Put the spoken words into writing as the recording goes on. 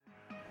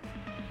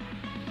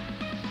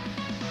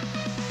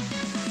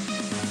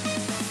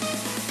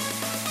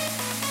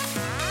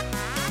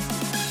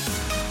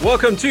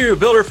Welcome to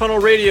Builder Funnel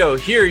Radio.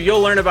 Here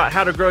you'll learn about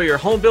how to grow your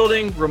home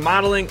building,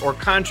 remodeling, or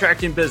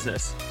contracting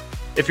business.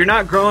 If you're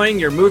not growing,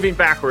 you're moving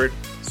backward,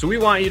 so we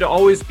want you to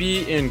always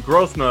be in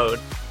growth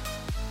mode.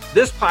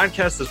 This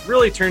podcast has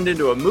really turned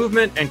into a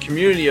movement and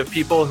community of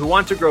people who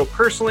want to grow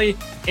personally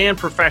and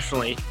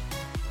professionally.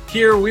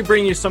 Here we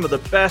bring you some of the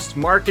best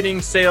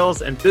marketing,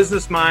 sales, and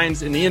business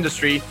minds in the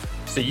industry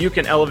so you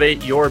can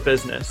elevate your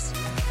business.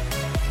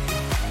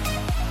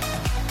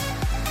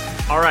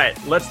 All right,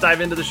 let's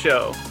dive into the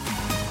show.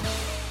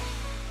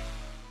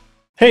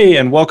 Hey,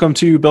 and welcome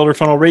to Builder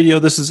Funnel Radio.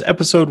 This is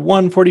episode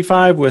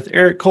 145 with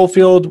Eric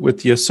Caulfield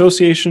with the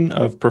Association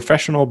of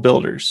Professional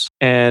Builders.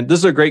 And this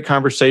is a great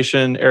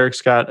conversation. Eric's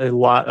got a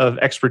lot of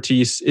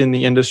expertise in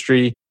the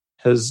industry,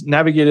 has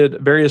navigated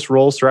various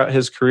roles throughout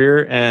his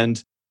career,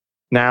 and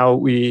now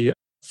we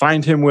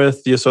find him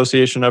with the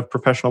Association of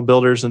Professional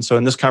Builders. And so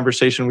in this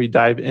conversation, we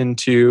dive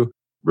into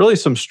really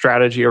some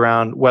strategy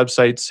around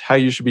websites, how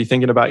you should be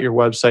thinking about your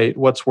website,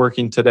 what's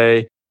working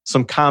today,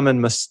 some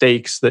common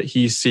mistakes that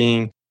he's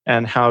seeing,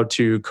 and how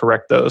to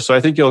correct those. So I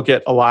think you'll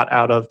get a lot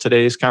out of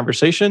today's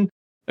conversation.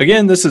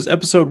 Again, this is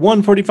episode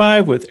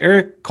 145 with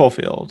Eric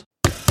Caulfield.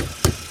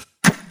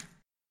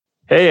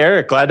 Hey,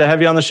 Eric, glad to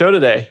have you on the show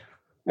today.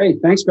 Hey,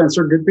 thanks,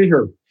 Spencer. Good to be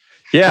here.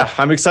 Yeah,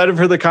 I'm excited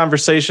for the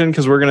conversation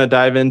because we're going to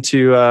dive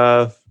into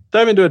a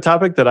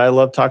topic that I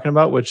love talking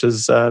about, which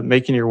is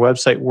making your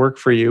website work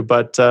for you.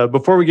 But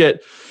before we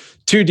get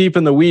too deep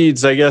in the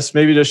weeds, I guess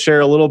maybe just share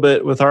a little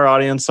bit with our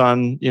audience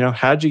on,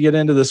 how'd you get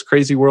into this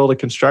crazy world of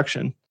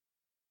construction?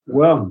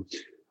 Well,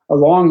 a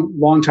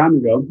long time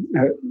ago,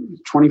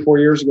 24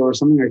 years ago or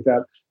something like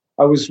that,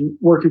 I was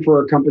working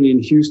for a company in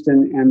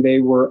Houston, and they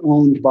were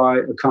owned by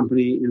a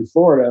company in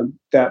Florida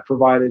that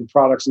provided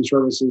products and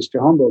services to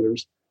home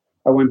builders.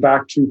 I went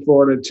back to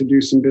Florida to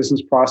do some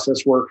business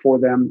process work for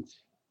them.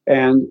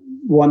 And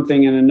one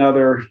thing and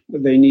another,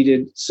 they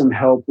needed some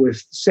help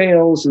with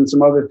sales and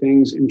some other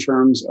things in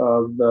terms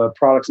of the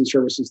products and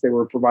services they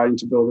were providing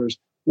to builders,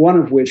 one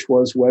of which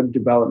was web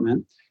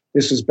development.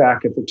 This was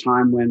back at the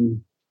time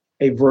when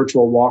a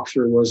virtual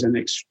walkthrough was an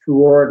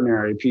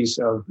extraordinary piece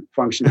of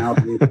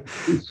functionality.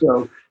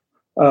 So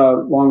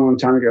long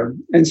time ago.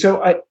 And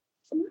so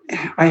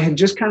I had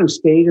just kind of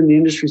stayed in the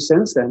industry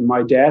since then.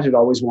 My dad had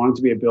always wanted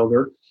to be a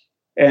builder.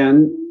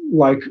 And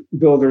like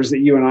builders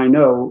that you and I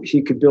know,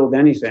 he could build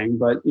anything,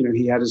 but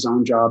he had his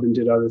own job and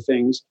did other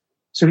things.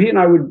 So he and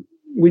I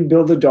we'd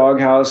build the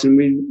doghouse, and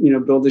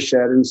we'd build the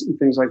shed and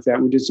things like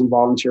that. We did some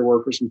volunteer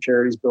work for some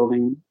charities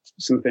building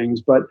some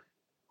things. But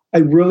I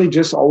really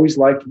just always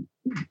liked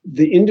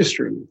the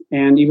industry.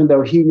 And even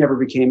though he never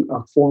became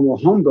a formal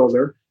home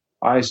builder,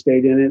 I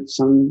stayed in it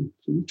some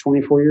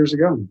 24 years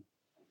ago.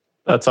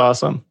 That's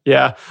awesome.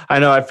 Yeah, I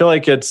know. I feel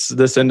like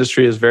this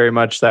industry is very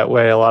much that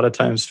way. A lot of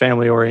times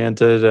family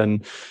oriented,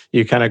 and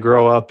you kind of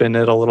grow up in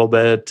it a little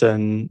bit,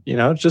 and,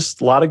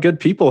 just a lot of good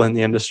people in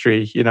the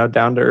industry,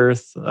 down to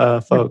earth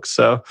folks.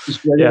 So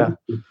yeah,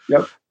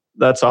 yep.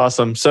 That's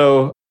awesome.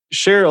 So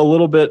share a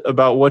little bit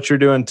about what you're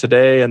doing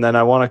today. And then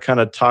I want to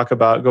kind of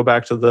go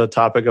back to the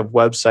topic of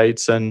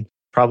websites and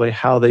probably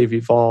how they've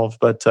evolved.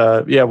 But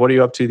what are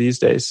you up to these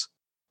days?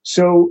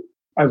 So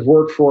I've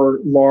worked for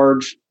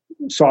large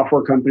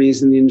software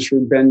companies in the industry.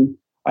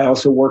 I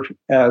also worked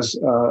as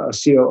a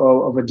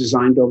COO of a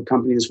design build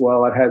company as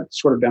well. I've had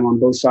sort of been on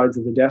both sides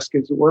of the desk,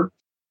 as it were.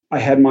 I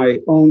had my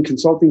own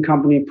consulting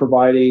company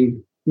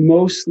providing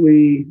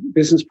mostly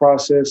business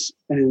process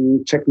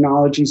and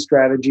technology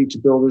strategy to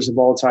builders of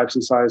all types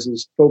and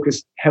sizes,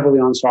 focused heavily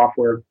on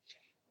software.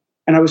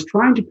 And I was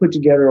trying to put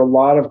together a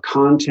lot of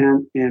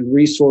content and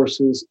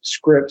resources,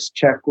 scripts,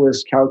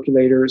 checklists,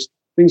 calculators,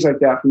 things like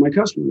that for my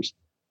customers.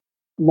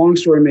 Long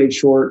story made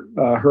short,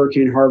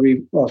 Hurricane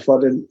Harvey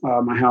flooded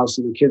my house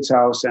and the kids'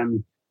 house.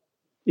 And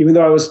even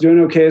though I was doing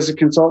okay as a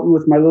consultant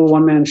with my little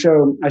one-man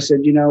show, I said,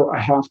 I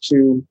have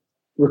to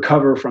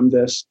recover from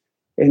this.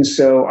 And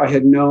so I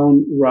had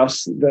known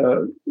Russ,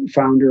 the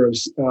founder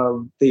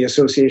of the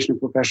Association of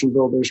Professional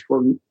Builders,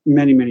 for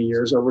many, many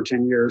years, over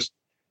 10 years.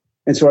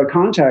 And so I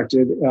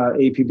contacted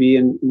APB,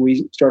 and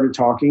we started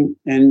talking.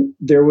 And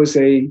there was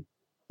a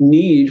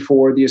need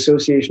for the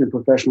Association of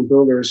Professional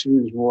Builders,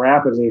 who is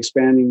rapidly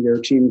expanding their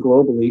team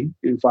globally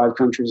in 5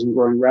 countries and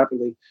growing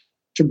rapidly,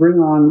 to bring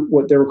on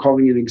what they were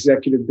calling an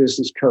executive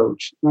business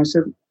coach. And I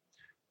said,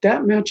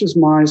 that matches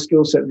my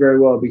skill set very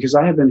well, because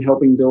I have been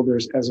helping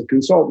builders as a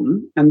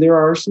consultant, and there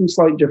are some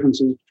slight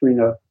differences between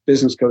a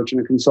business coach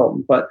and a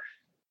consultant.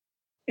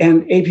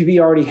 And APB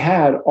already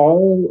had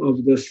all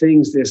of the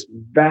things, this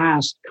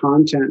vast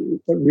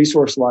content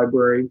resource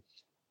library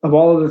of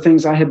all of the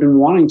things I had been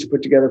wanting to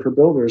put together for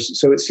builders.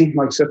 So it seemed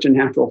like such a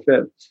natural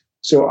fit.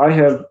 So I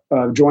have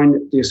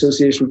joined the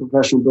Association of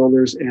Professional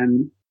Builders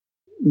and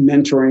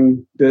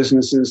mentoring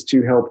businesses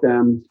to help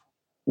them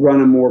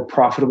run a more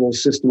profitable,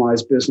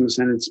 systemized business,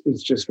 and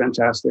it's just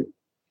fantastic.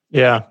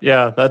 Yeah,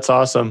 that's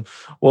awesome.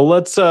 Well,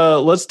 let's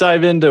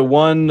dive into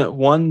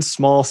one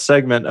small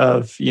segment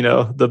of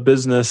the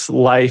business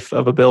life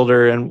of a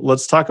builder, and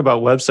let's talk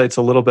about websites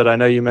a little bit. I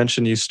know you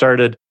mentioned you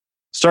started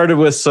started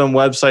with some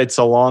websites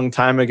a long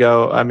time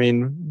ago. I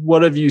mean,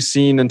 what have you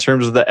seen in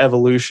terms of the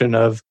evolution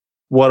of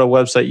what a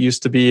website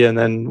used to be and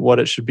then what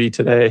it should be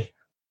today?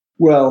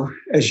 Well,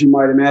 as you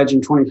might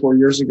imagine, 24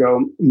 years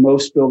ago,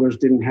 most builders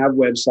didn't have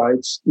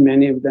websites.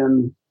 Many of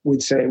them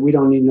would say, we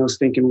don't need no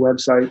stinking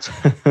websites.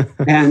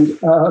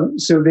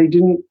 And so they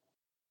didn't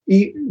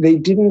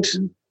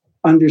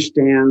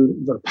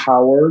understand the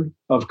power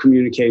of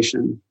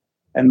communication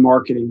and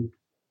marketing.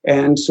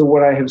 And so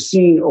what I have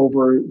seen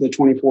over the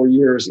 24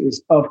 years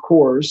is, of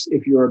course,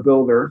 if you're a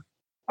builder,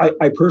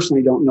 I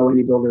personally don't know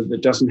any builder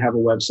that doesn't have a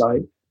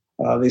website.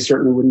 They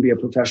certainly wouldn't be a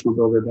professional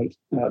builder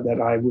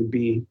that I would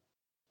be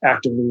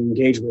actively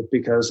engaged with,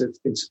 because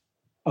it's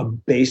a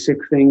basic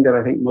thing that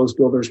I think most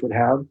builders would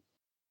have.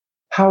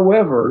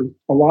 However,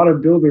 a lot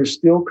of builders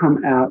still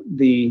come at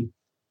the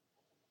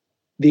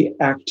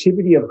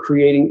activity of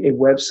creating a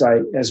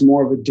website as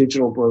more of a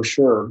digital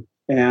brochure.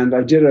 And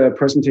I did a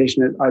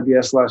presentation at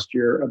IBS last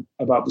year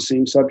about the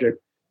same subject.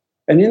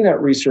 And in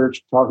that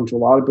research, talking to a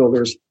lot of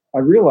builders, I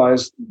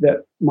realized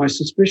that my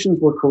suspicions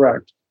were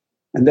correct.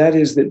 And that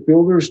is that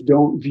builders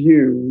don't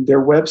view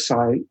their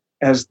website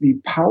as the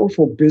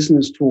powerful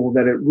business tool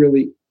that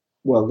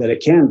that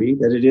it can be,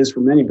 that it is for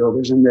many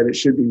builders, and that it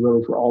should be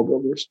really for all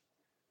builders.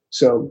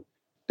 So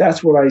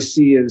that's what I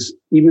see is,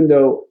 even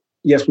though,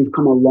 yes, we've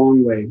come a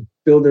long way,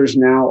 builders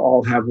now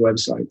all have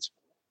websites.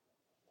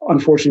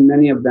 Unfortunately,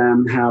 many of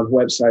them have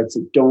websites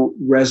that don't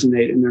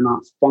resonate, and they're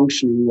not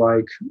functioning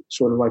like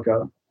sort of like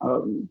a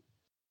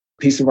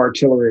piece of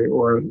artillery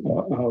or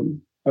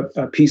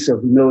a piece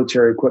of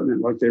military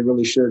equipment like they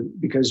really should,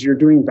 because you're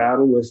doing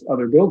battle with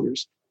other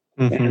builders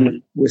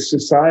and with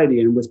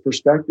society and with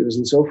perspectives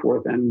and so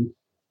forth. And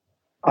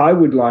I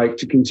would like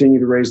to continue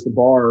to raise the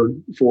bar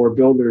for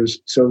builders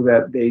so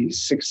that they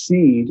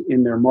succeed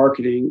in their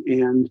marketing.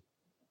 And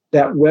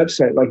that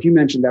website, like you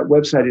mentioned, that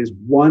website is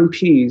one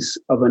piece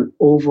of an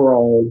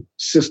overall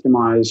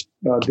systemized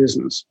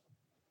business.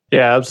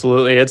 Yeah,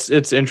 absolutely.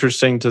 It's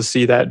interesting to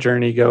see that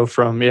journey go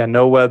from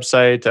no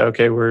website to,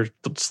 okay, we're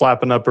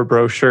slapping up a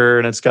brochure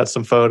and it's got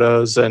some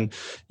photos, and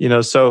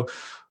so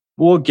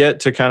we'll get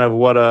to kind of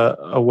what a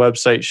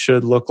website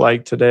should look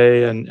like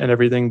today and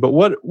everything. But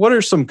what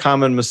are some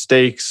common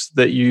mistakes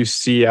that you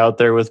see out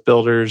there with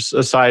builders,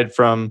 aside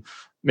from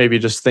maybe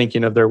just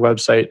thinking of their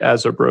website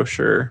as a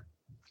brochure?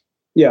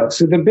 Yeah,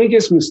 so the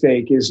biggest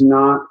mistake is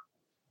not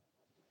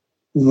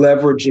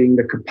leveraging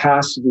the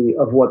capacity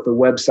of what the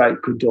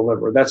website could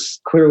deliver. That's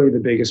clearly the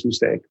biggest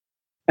mistake.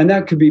 And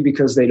that could be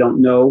because they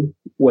don't know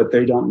what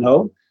they don't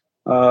know,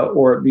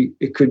 or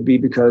it could be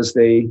because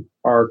they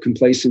are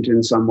complacent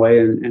in some way,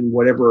 and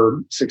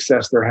whatever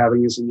success they're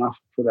having is enough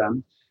for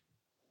them.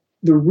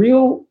 The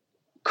real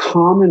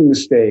common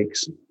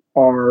mistakes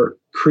are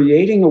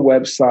creating a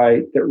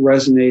website that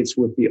resonates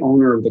with the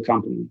owner of the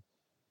company.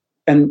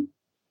 And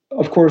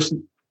of course,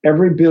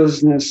 every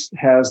business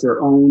has their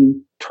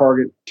own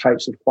target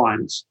types of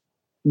clients.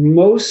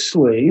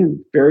 Mostly,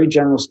 very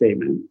general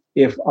statement,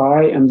 if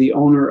I am the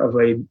owner of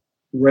a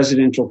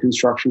residential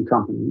construction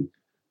company,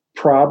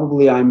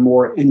 probably I'm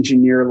more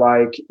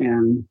engineer-like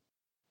and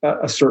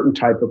a certain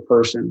type of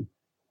person.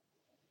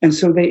 And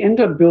so they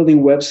end up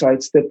building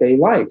websites that they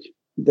like.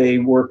 They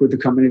work with the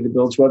company that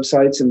builds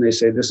websites and they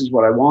say, this is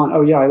what I want.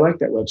 Oh yeah, I like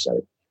that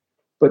website.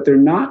 But they're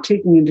not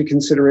taking into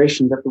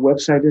consideration that the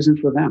website isn't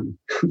for them.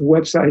 The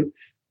website,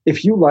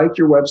 if you like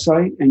your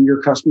website and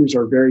your customers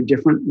are very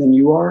different than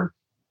you are,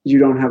 you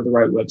don't have the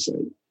right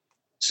website.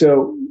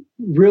 So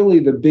really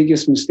the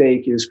biggest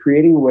mistake is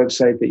creating a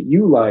website that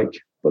you like,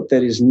 but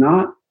that is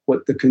not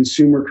what the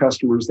consumer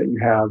customers that you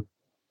have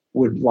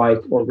would like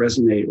or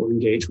resonate or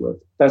engage with.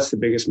 That's the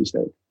biggest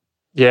mistake.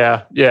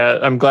 Yeah.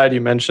 I'm glad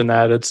you mentioned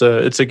that. It's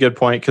a good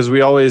point, because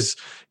we always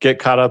get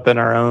caught up in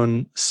our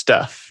own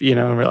stuff,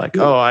 and we're like,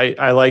 oh,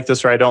 I like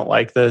this or I don't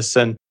like this.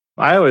 And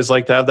I always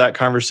like to have that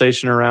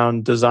conversation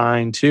around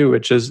design too,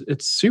 which is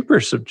it's super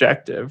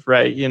subjective,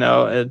 right?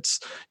 It's,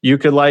 you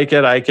could like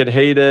it, I could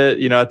hate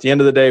it. At the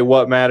end of the day,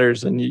 what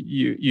matters, and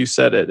you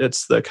said it,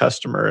 it's the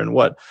customer and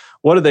what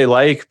do they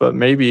like, but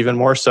maybe even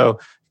more so,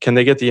 can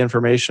they get the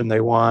information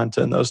they want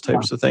and those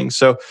types of things.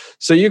 So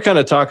you kind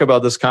of talk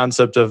about this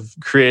concept of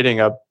creating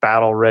a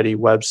battle-ready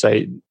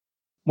website.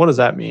 What does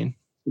that mean?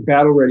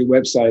 Battle-ready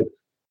website.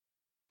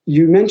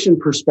 You mentioned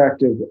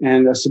perspective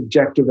and a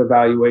subjective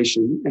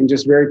evaluation. And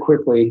just very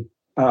quickly,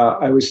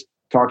 I was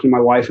talking to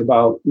my wife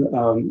about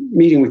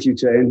meeting with you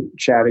today and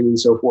chatting and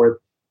so forth,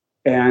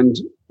 and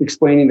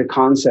explaining the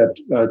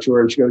concept to her.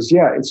 And she goes,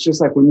 yeah, it's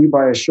just like when you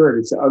buy a shirt,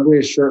 it's the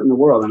ugliest shirt in the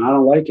world and I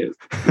don't like it.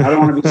 I don't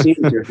want to be seen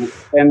with you.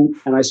 And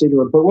I say to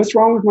her, but what's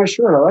wrong with my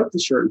shirt? I like the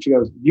shirt. And she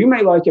goes, you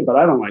may like it, but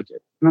I don't like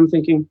it. And I'm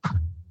thinking,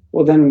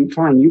 well, then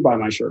fine, you buy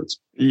my shirts.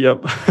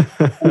 Yep.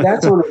 And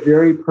that's on a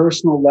very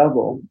personal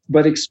level,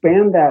 but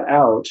expand that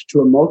out to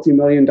a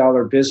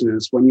multi-million-dollar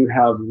business when you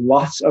have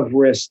lots of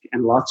risk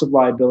and lots of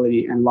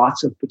liability and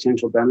lots of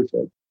potential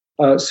benefit.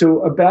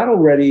 So a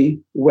battle-ready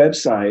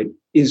website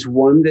is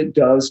one that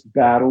does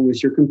battle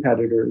with your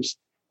competitors.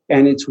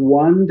 And it's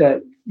one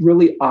that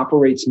really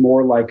operates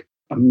more like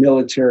a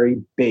military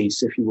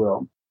base, if you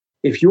will.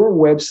 If your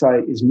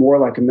website is more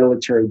like a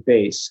military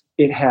base,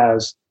 it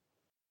has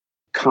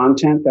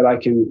content that I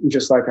can,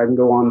 just like I can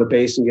go on the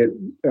base and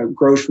get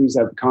groceries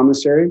at the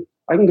commissary,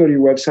 I can go to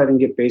your website and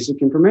get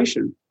basic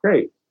information.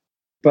 Great.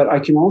 But I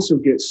can also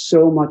get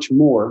so much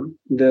more.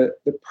 The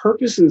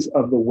purposes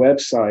of the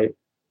website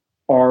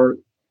are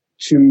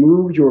to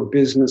move your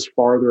business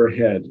farther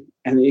ahead.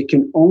 And it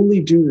can only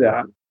do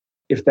that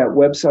if that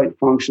website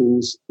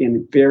functions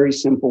in very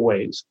simple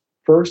ways.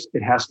 First,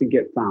 it has to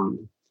get found.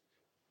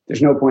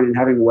 There's no point in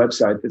having a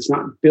website that's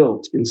not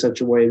built in such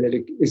a way that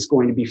it is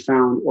going to be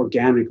found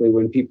organically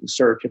when people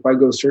search. If I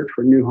go search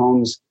for new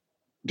homes,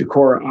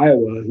 Decorah,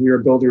 Iowa, and you're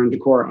a builder in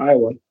Decorah,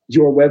 Iowa,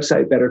 your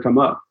website better come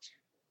up.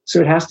 So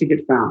it has to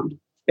get found.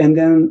 And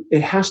then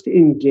it has to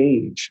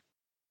engage.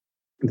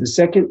 The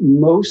second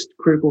most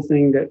critical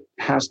thing that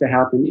has to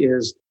happen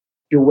is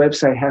your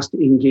website has to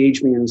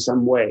engage me in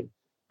some way.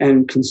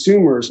 And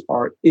consumers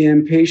are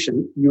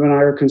impatient. You and I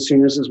are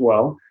consumers as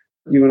well.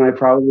 You and I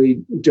probably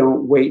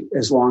don't wait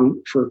as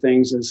long for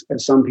things as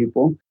some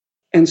people.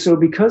 And so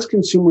because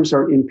consumers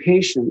are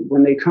impatient,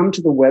 when they come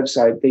to the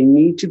website, they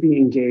need to be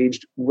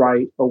engaged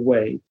right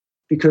away.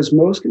 Because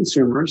most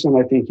consumers, and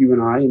I think you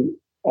and I and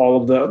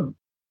all of the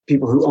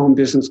people who own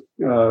businesses,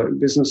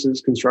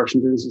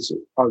 construction businesses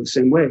are the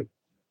same way.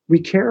 We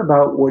care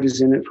about what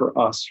is in it for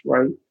us,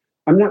 right?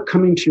 I'm not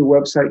coming to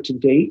your website to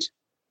date.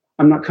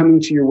 I'm not coming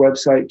to your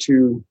website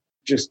to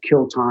just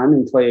kill time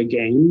and play a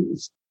game.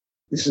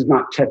 This is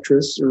not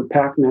Tetris or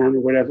Pac-Man or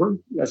whatever.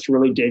 That's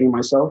really dating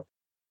myself.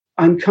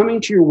 I'm coming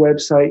to your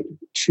website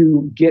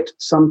to get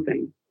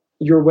something.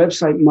 Your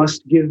website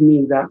must give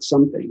me that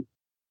something.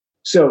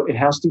 So it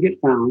has to get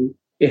found,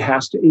 it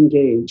has to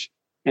engage,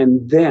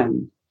 and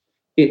then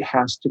it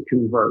has to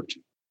convert.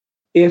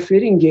 If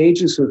it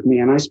engages with me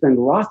and I spend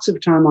lots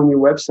of time on your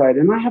website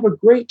and I have a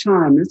great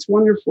time, it's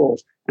wonderful,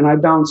 and I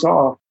bounce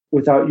off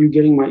without you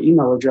getting my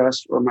email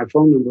address or my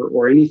phone number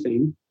or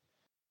anything,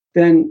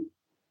 then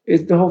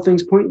the whole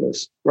thing's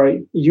pointless,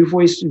 right? You've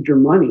wasted your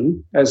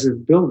money as a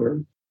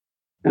builder,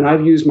 and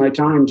I've used my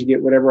time to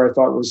get whatever I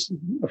thought was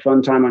a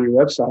fun time on your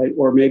website,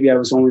 or maybe I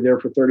was only there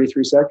for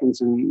 33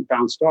 seconds and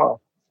bounced off.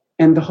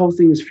 And the whole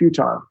thing is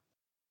futile.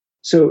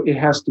 So it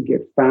has to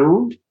get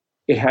found,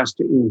 it has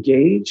to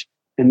engage,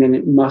 and then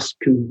it must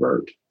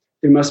convert.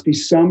 There must be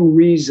some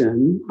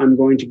reason I'm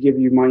going to give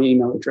you my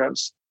email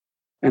address.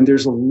 And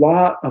there's a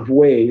lot of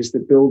ways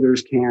that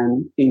builders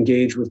can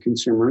engage with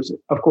consumers.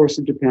 Of course,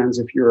 it depends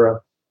if you're a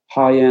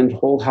high-end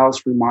whole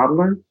house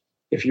remodeler,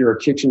 if you're a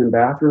kitchen and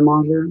bath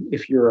remodeler,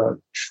 if you're a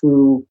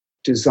true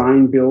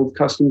design build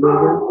custom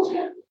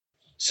builder.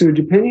 So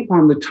depending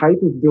upon the type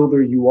of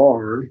builder you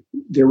are,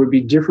 there would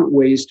be different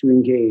ways to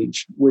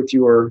engage with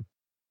your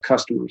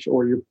customers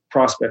or your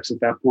prospects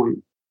at that point.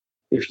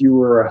 If you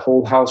were a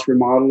whole house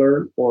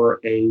remodeler or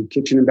a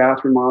kitchen and bath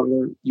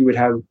remodeler, you would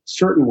have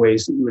certain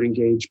ways that you would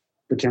engage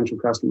potential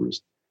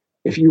customers.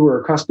 If you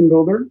were a custom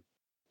builder,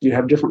 you'd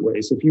have different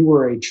ways. If you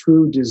were a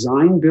true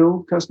design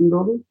build custom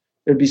builder,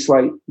 there'd be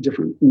slight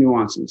different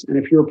nuances. And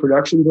if you're a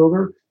production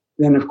builder,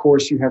 then of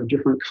course you have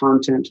different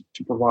content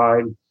to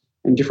provide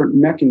and different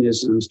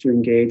mechanisms to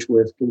engage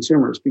with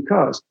consumers,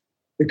 because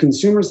the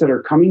consumers that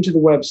are coming to the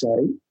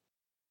website,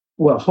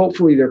 well,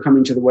 hopefully they're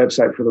coming to the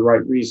website for the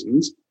right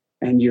reasons,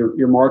 and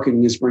your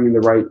marketing is bringing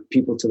the right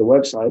people to the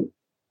website.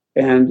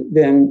 And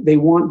then they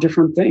want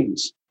different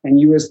things. And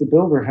you as the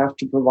builder have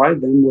to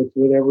provide them with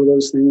whatever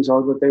those things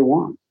are that they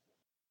want.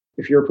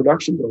 If you're a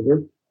production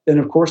builder, then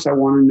of course I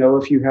want to know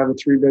if you have a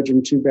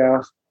 3-bedroom,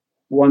 2-bath,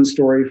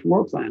 1-story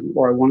floor plan,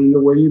 or I want to know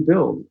where you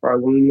build, or I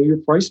want to know your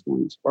price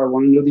points, or I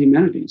want to know the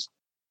amenities.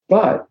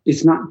 But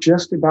it's not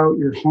just about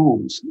your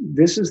homes.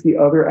 This is the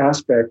other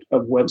aspect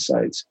of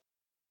websites.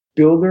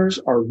 Builders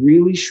are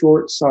really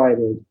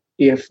short-sighted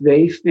if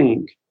they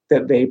think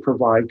that they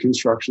provide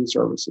construction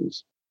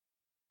services.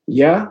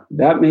 Yeah,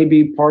 that may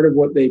be part of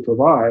what they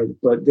provide,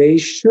 but they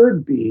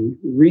should be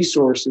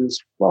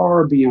resources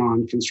far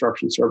beyond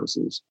construction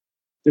services.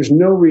 There's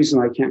no reason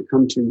I can't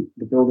come to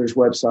the builder's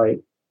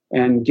website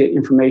and get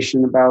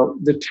information about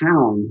the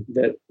town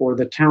or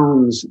the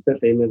towns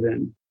that they live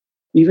in.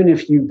 Even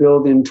if you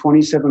build in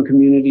 27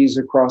 communities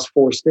across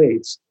 4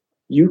 states,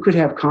 you could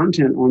have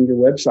content on your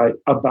website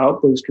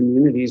about those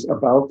communities,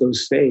 about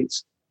those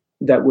states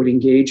that would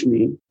engage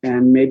me.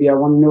 And maybe I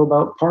want to know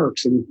about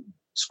parks and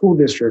school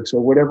districts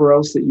or whatever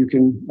else that you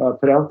can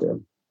put out there.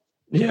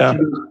 Yeah.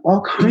 So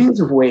all kinds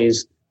of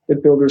ways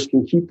that builders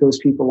can keep those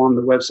people on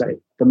the website.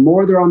 The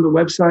more they're on the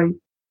website,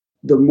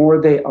 the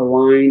more they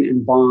align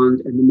and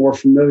bond and the more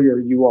familiar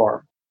you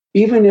are.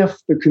 Even if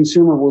the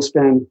consumer will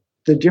spend,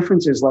 the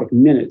difference is like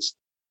minutes.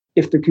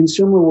 If the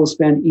consumer will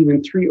spend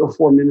even 3 or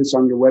 4 minutes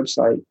on your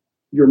website,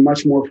 you're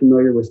much more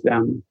familiar with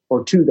them,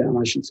 or to them,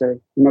 I should say.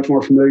 You're much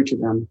more familiar to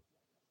them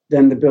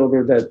than the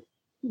builder that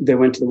they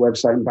went to the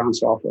website and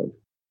bounced off of.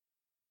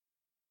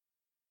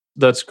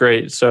 That's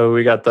great. So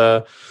we got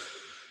the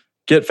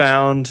Get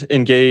Found,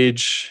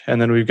 Engage,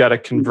 and then we've got a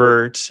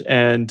Convert.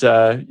 And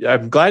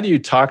I'm glad you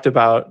talked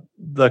about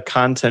the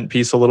content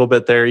piece a little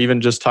bit there,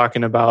 even just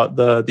talking about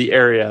the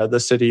area, the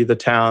city, the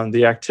town,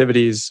 the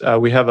activities.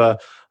 We have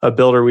a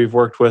builder we've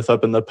worked with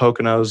up in the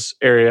Poconos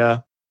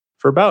area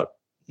for about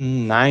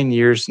 9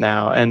 years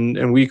now.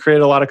 And we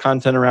create a lot of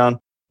content around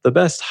the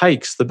best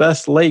hikes, the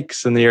best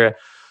lakes in the area.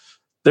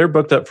 They're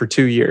booked up for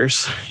 2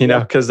 years,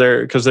 because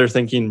they're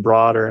thinking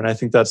broader. And I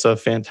think that's a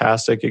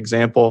fantastic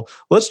example.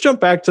 Let's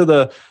jump back to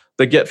the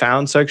Get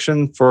Found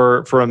section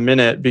for a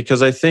minute,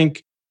 because I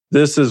think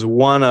this is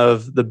one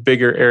of the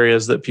bigger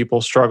areas that people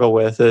struggle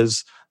with.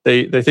 Is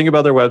they think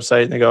about their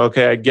website and they go,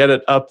 okay, I get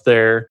it up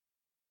there.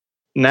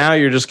 Now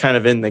you're just kind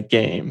of in the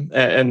game,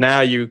 and now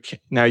you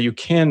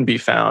can be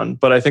found.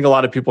 But I think a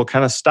lot of people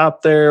kind of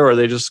stop there, or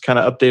they just kind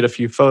of update a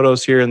few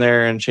photos here and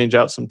there and change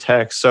out some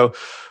text. So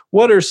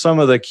what are some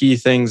of the key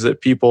things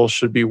that people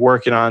should be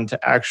working on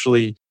to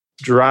actually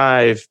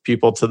drive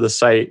people to the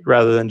site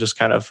rather than just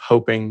kind of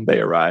hoping they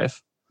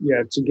arrive?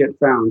 Yeah,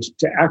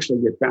 to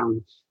actually get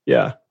found.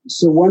 Yeah.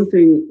 So one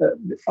thing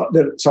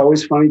that's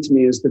always funny to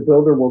me is the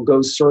builder will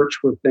go search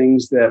for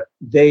things that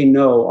they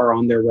know are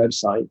on their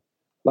website.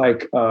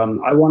 Like,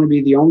 I want to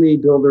be the only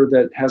builder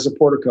that has a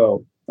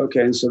portico.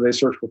 Okay, and so they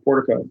search for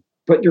portico.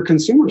 But your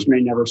consumers may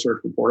never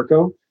search for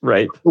portico.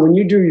 Right. When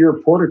you do your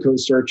portico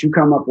search, you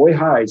come up way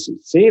high. So,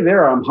 see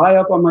there, I'm high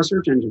up on my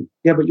search engine.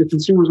 Yeah, but your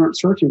consumers aren't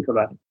searching for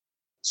that.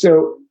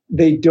 So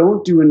they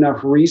don't do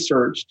enough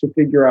research to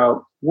figure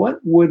out, what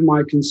would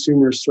my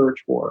consumers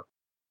search for?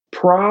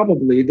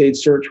 Probably they'd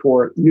search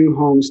for new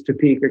homes,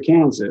 Topeka,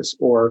 Kansas,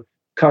 or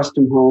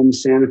custom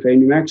homes, Santa Fe,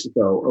 New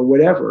Mexico, or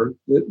whatever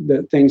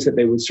the things that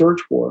they would search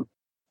for.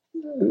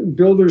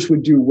 Builders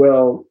would do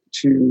well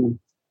to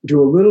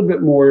do a little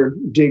bit more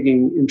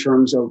digging in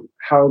terms of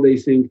how they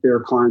think their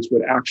clients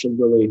would actually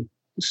really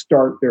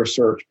start their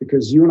search.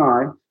 Because you and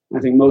I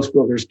think most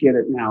builders get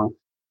it now,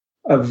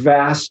 a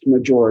vast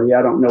majority,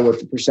 I don't know what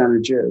the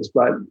percentage is,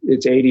 but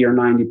it's 80 or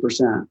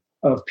 90%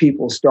 of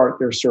people start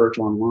their search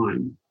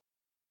online.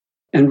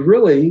 And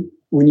really,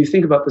 when you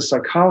think about the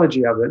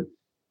psychology of it,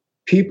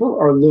 people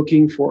are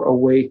looking for a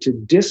way to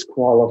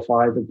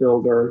disqualify the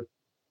builder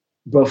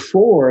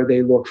before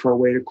they look for a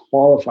way to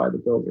qualify the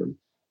builder.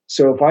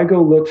 So if I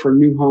go look for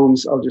new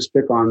homes, I'll just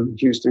pick on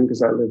Houston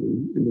because I live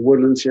in the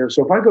Woodlands here.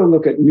 So if I go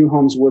look at New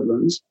Homes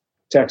Woodlands,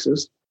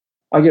 Texas,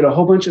 I get a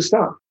whole bunch of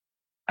stuff.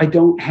 I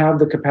don't have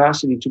the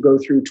capacity to go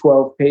through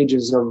 12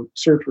 pages of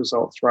search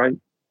results, right?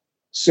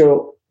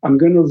 So I'm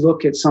going to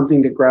look at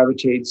something that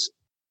gravitates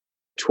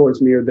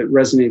towards me, or that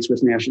resonates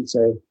with me, I should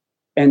say.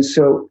 And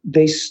so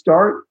they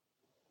start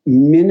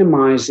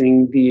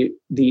minimizing the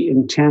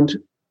intent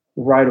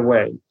right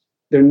away.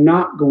 They're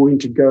not going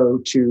to go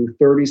to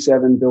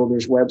 37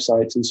 builders'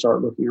 websites and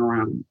start looking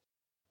around.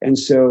 And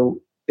so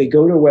they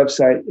go to a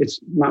website, it's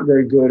not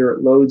very good, or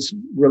it loads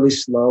really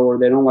slow, or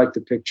they don't like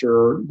the picture,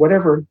 or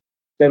whatever.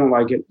 They don't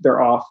like it.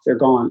 They're off. They're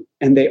gone.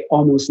 And they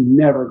almost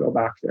never go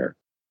back there.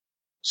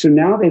 So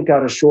now they've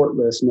got a short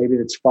list. Maybe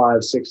it's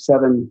 5, 6,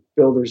 7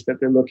 builders that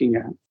they're looking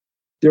at.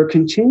 They're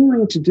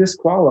continuing to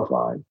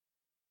disqualify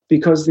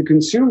because the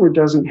consumer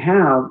doesn't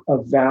have a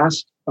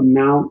vast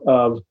amount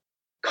of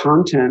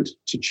content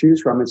to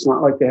choose from. It's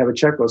not like they have a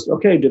checklist.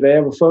 Okay, do they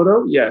have a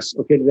photo? Yes.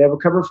 Okay, do they have a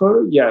cover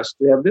photo? Yes.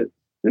 Do they have it?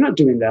 They're not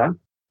doing that.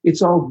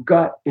 It's all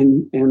gut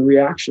and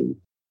reaction.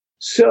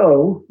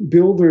 So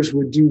builders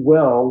would do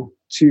well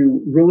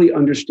to really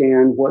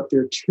understand what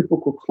their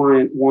typical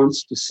client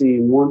wants to see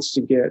and wants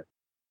to get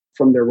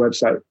from their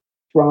website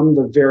from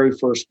the very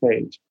first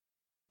page.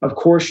 Of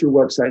course, your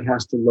website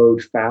has to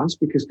load fast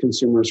because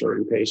consumers are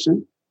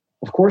impatient.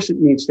 Of course, it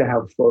needs to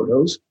have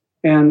photos.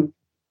 And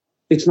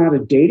it's not a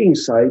dating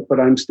site, but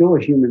I'm still a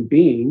human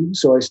being.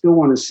 So I still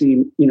want to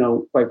see,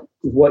 like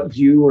what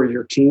you or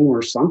your team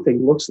or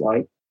something looks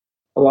like.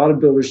 A lot of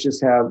builders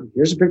just have,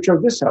 here's a picture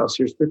of this house,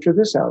 here's a picture of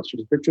this house,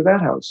 here's a picture of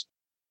that house.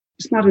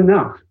 It's not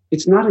enough.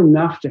 It's not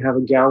enough to have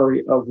a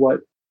gallery of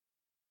what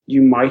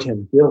you might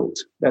have built.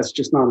 That's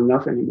just not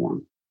enough anymore.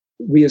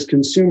 We as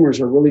consumers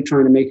are really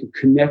trying to make a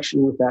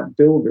connection with that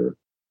builder.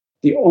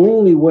 The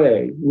only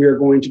way we are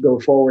going to go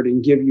forward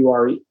and give you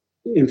our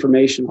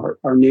information,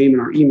 our name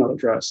and our email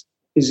address,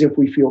 is if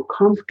we feel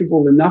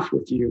comfortable enough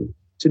with you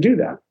to do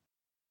that.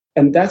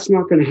 And that's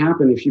not going to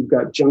happen if you've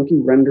got junky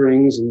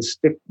renderings and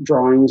stick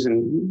drawings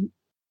and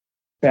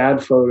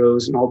bad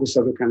photos and all this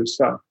other kind of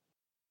stuff.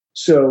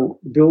 So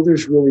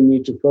builders really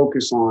need to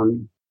focus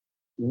on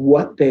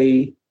what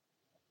they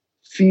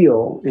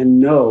feel and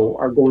know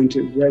are going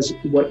to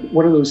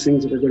what are those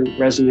things that are going to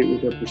resonate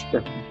with their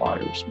prospective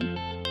buyers.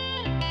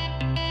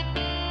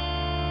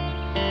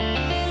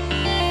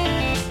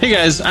 Hey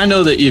guys, I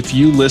know that if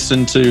you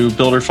listen to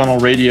Builder Funnel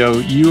Radio,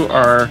 you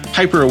are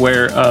hyper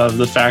aware of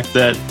the fact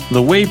that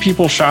the way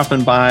people shop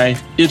and buy,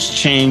 it's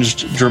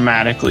changed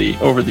dramatically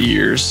over the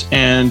years.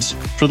 And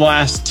for the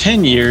last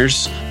 10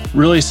 years,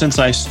 really since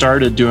I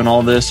started doing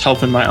all this,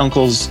 helping my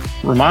uncle's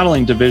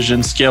remodeling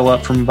division scale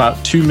up from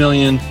about 2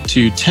 million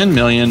to 10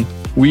 million,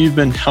 we've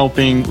been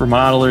helping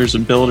remodelers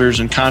and builders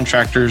and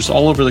contractors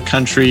all over the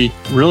country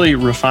really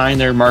refine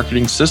their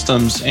marketing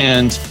systems.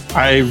 And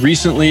I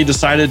recently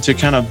decided to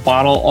kind of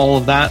bottle all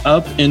of that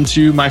up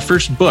into my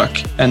first book.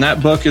 And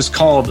that book is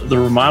called The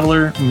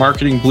Remodeler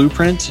Marketing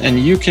Blueprint. And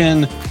you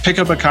can pick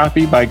up a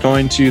copy by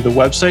going to the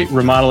website,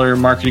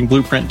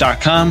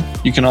 remodelermarketingblueprint.com.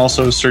 You can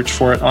also search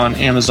for it on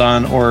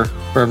Amazon or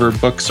wherever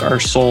books are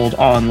sold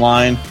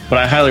online. But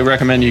I highly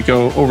recommend you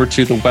go over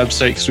to the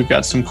website because we've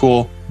got some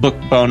cool book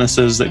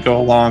bonuses that go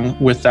along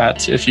with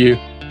that if you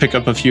pick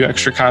up a few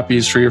extra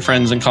copies for your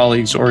friends and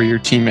colleagues or your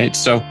teammates.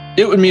 So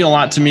it would mean a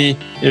lot to me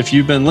if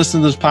you've been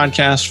listening to this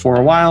podcast for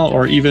a while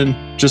or even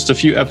just a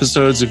few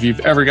episodes. If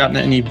you've ever gotten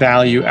any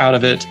value out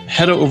of it,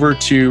 head over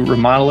to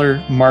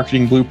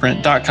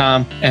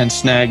remodelermarketingblueprint.com and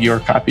snag your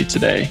copy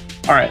today.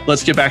 All right,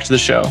 let's get back to the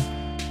show.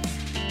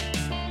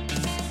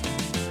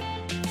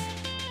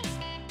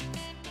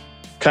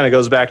 Kind of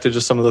goes back to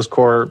just some of those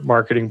core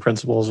marketing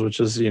principles, which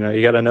is,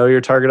 you got to know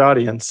your target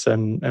audience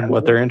and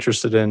what they're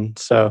interested in.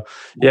 So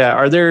yeah,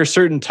 are there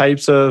certain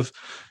types of,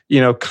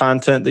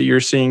 content that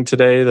you're seeing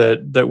today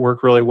that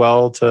work really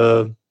well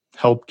to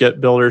help get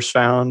builders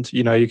found?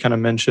 You kind of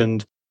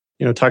mentioned,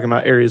 talking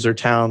about areas or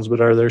towns, but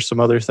are there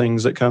some other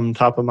things that come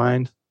top of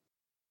mind?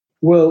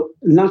 Well,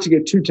 not to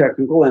get too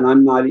technical, and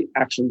I'm not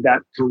actually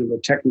that kind of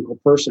a technical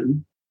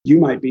person. You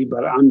might be,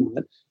 but I'm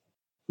not.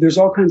 There's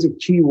all kinds of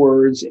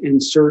keywords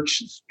and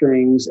search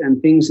strings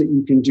and things that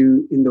you can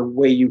do in the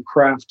way you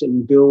craft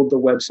and build the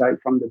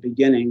website from the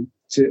beginning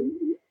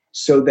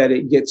so that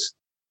it gets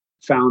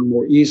found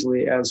more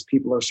easily as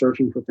people are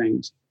searching for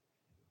things.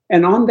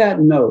 And on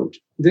that note,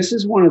 this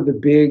is one of the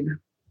big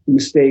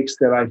mistakes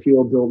that I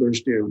feel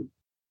builders do,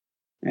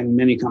 and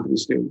many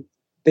companies do.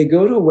 They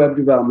go to a web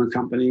development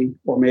company,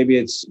 or maybe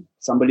it's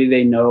somebody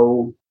they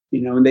know,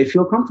 and they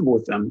feel comfortable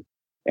with them.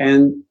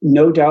 And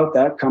no doubt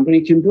that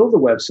company can build a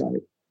website.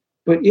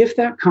 But if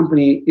that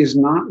company is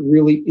not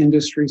really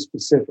industry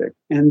specific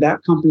and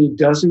that company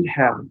doesn't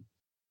have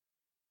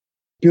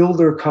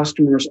builder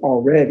customers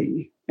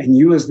already, and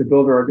you as the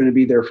builder are going to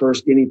be their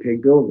first guinea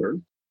pig builder,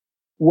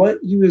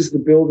 what you as the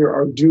builder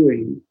are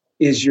doing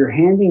is you're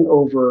handing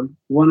over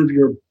one of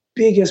your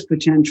biggest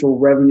potential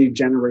revenue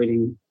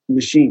generating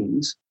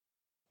machines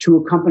to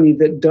a company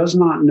that does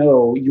not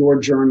know your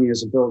journey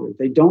as a builder.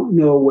 They don't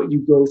know what you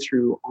go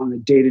through on a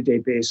day-to-day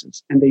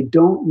basis, and they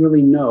don't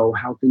really know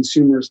how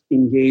consumers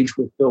engage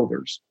with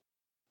builders.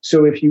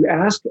 So if you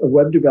ask a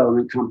web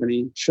development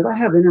company, should I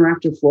have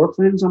interactive floor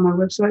plans on my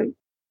website?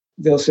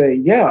 They'll say,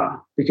 yeah,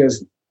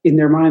 because in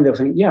their mind, they'll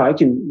think, yeah,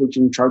 we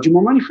can charge you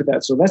more money for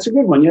that. So that's a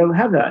good one. You'll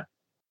have that.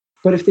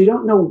 But if they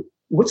don't know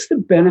what's the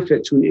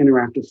benefit to an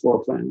interactive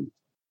floor plan,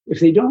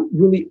 if they don't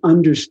really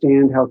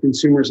understand how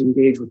consumers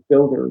engage with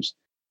builders,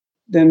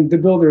 then the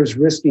builder is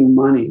risking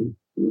money.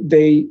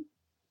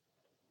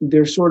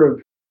 They're sort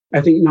of, I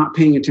think, not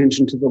paying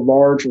attention to the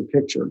larger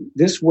picture.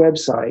 This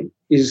website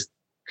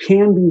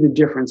can be the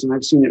difference, and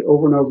I've seen it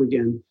over and over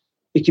again.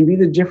 It can be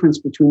the difference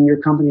between your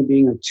company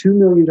being a $2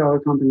 million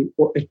company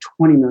or a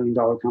 $20 million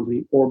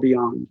company or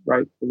beyond,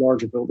 right? The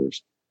larger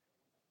builders.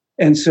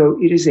 And so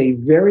it is a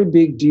very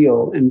big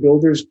deal, and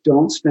builders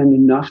don't spend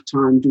enough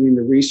time doing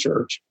the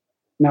research,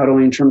 not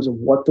only in terms of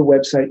what the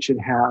website should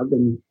have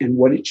and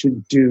what it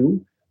should do,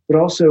 but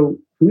also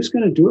who's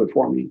going to do it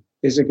for me?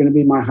 Is it going to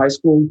be my high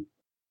school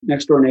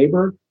next door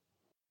neighbor?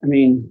 I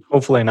mean,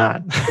 hopefully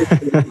not.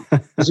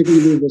 Is it going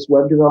to be this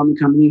web development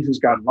company who's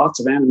got lots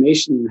of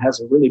animation and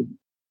has a really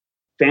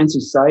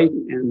fancy site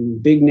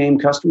and big name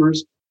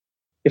customers?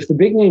 If the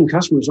big name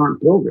customers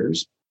aren't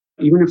builders,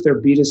 even if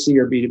they're B2C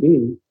or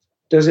B2B,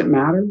 does it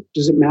matter?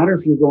 Does it matter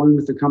if you're going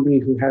with a company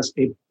who has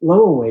a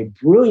blowaway,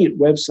 brilliant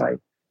website,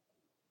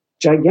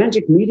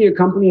 gigantic media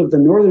company of the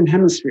Northern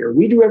Hemisphere?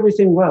 We do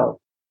everything well.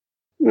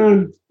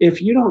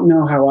 If you don't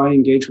know how I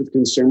engage with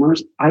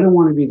consumers, I don't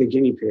want to be the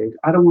guinea pig.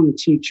 I don't want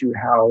to teach you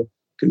how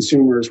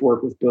consumers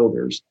work with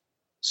builders.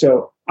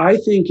 So I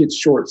think it's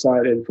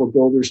short-sighted for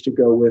builders to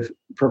go with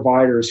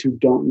providers who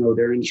don't know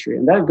their industry.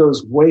 And that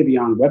goes way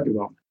beyond web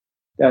development.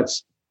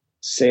 That's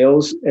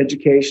sales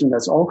education.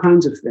 That's all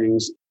kinds of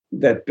things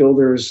that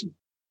builders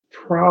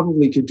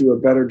probably could do a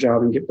better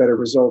job and get better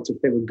results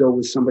if they would go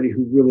with somebody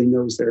who really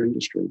knows their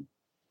industry.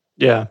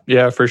 Yeah,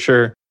 for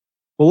sure.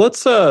 Well,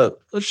 let's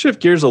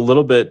shift gears a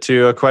little bit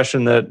to a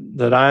question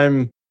that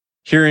I'm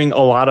hearing a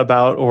lot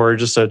about, or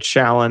just a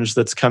challenge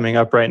that's coming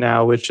up right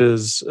now, which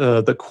is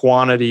the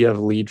quantity of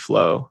lead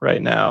flow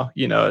right now.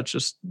 It's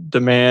just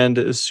demand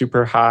is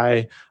super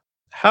high.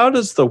 How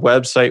does the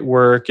website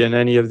work in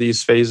any of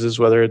these phases,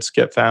 whether it's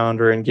get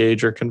found or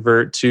engage or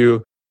convert,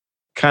 to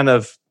kind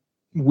of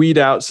weed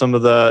out some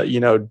of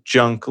the,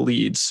 junk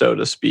leads, so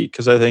to speak?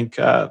 Because I think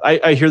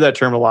I hear that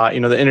term a lot.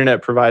 The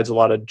internet provides a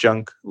lot of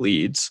junk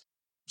leads.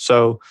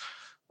 So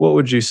what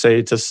would you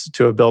say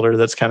to a builder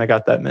that's kind of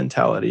got that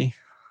mentality?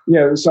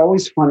 Yeah, it's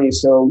always funny.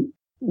 So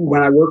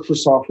when I worked for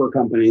software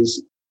companies,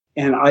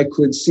 and I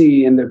could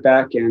see in the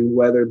back end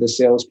whether the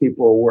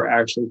salespeople were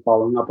actually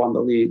following up on the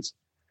leads,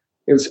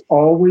 It's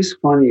always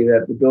funny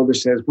that the builder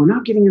says, we're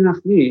not getting enough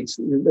leads.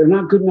 They're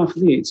not good enough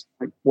leads.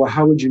 Like, well,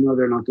 how would you know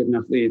they're not good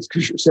enough leads?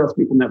 Because your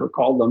salespeople never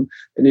called them.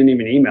 They didn't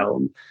even email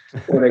them,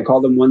 or they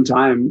called them one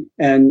time.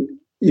 And,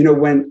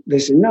 when they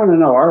say, no,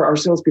 our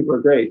salespeople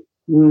are great.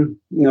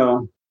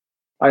 No,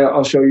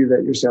 I'll show you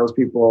that your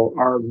salespeople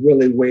are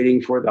really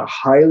waiting for the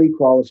highly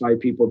qualified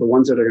people, the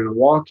ones that are going to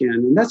walk in.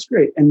 And that's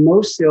great. And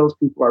most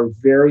salespeople are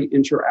very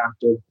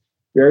interactive,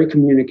 very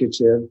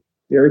communicative,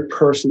 very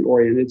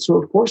person-oriented.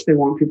 So, of course, they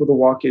want people to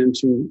walk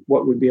into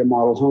what would be a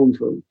model home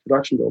for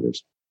production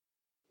builders.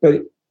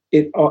 But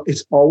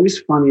it's always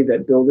funny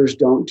that builders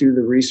don't do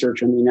the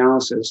research and the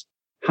analysis.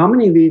 How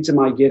many leads am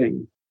I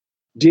getting?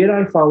 Did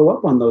I follow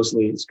up on those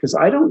leads? Because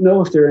I don't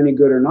know if they're any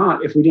good or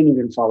not if we didn't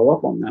even follow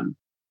up on them.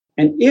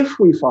 And if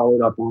we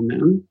followed up on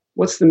them,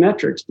 what's the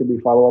metrics? Did we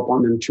follow up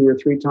on them 2 or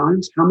 3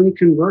 times? How many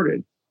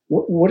converted?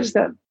 What does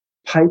that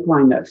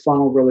pipeline, that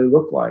funnel really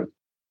look like?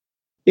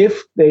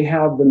 If they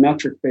have the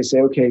metric, they say,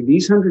 okay,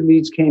 these 100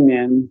 leads came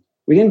in.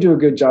 We didn't do a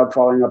good job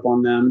following up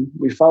on them.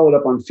 We followed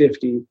up on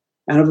 50.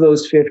 And of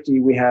those 50,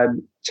 we had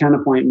 10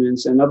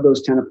 appointments. And of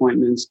those 10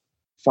 appointments,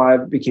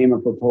 5 became a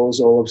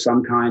proposal of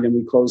some kind, and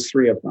we closed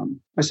 3 of them.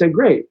 I said,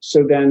 great.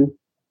 So then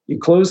you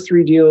close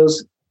 3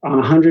 deals on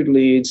 100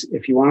 leads.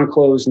 If you want to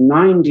close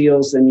 9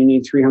 deals, then you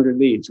need 300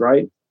 leads,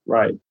 right?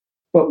 Right.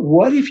 But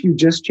what if you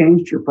just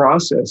changed your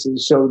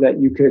processes so that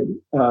you could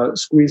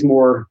squeeze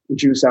more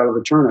juice out of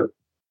the turnip?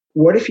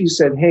 What if you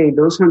said, hey,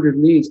 those 100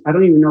 leads, I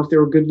don't even know if they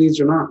were good leads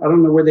or not. I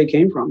don't know where they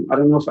came from. I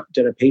don't know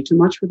did I pay too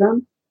much for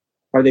them?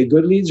 Are they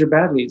good leads or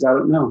bad leads? I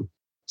don't know.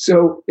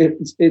 So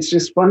it's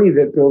just funny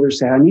that builders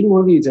say, I need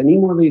more leads. I need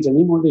more leads. I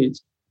need more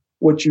leads.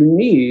 What you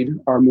need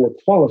are more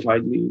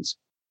qualified leads.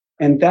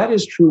 And that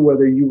is true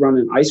whether you run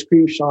an ice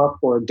cream shop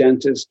or a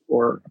dentist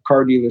or a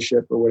car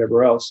dealership or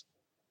whatever else.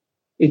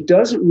 It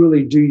doesn't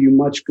really do you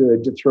much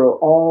good to throw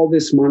all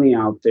this money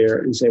out there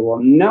and say, well,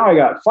 now I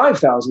got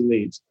 5,000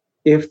 leads.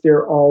 If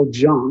they're all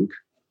junk,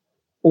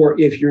 or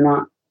if you're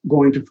not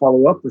going to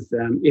follow up with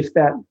them, if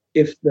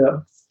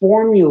the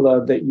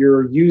formula that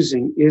you're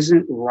using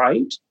isn't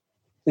right,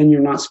 then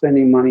you're not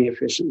spending money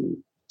efficiently.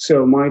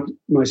 So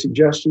my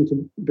suggestion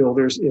to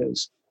builders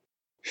is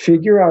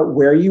figure out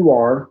where you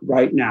are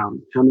right now.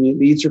 How many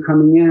leads are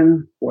coming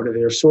in? What are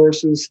their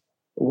sources?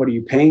 What are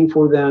you paying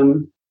for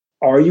them?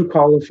 Are you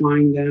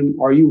qualifying them?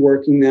 Are you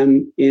working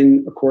them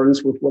in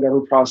accordance with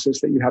whatever process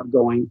that you have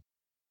going?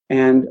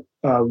 And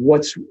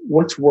what's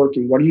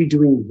working? What are you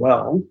doing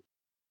well?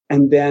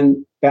 And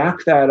then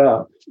back that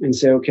up and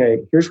say, okay,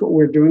 here's what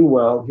we're doing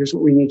well. Here's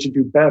what we need to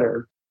do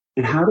better.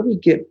 And how do we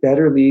get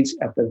better leads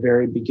at the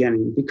very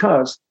beginning?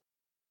 Because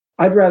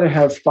I'd rather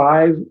have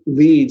 5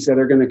 leads that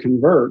are going to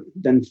convert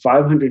than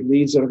 500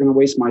 leads that are going to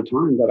waste my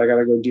time that I got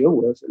to go deal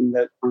with and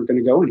that aren't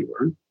going to go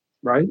anywhere.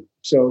 Right?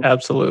 So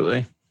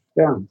absolutely.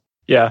 Yeah.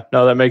 Yeah.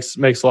 No, that makes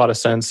a lot of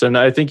sense. And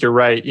I think you're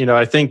right.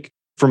 I think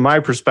from my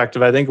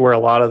perspective, I think where a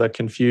lot of the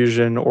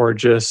confusion or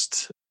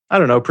just, I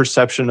don't know,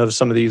 perception of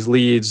some of these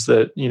leads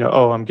that,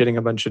 oh, I'm getting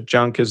a bunch of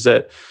junk is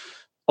that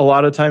a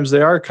lot of times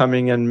they are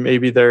coming and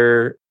maybe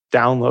they're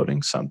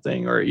downloading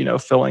something or,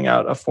 filling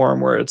out a form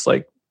where it's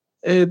like,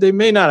 they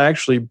may not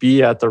actually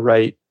be at the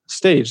right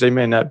stage. They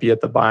may not be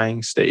at the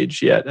buying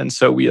stage yet. And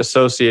so we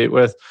associate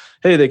with,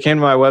 hey, they came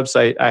to my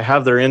website, I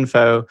have their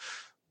info,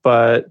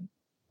 but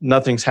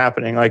nothing's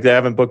happening. Like they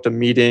haven't booked a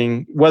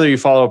meeting, whether you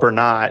follow up or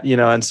not,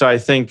 And so I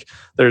think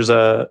there's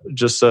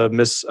just a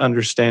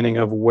misunderstanding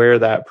of where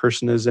that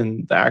person is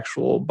in the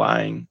actual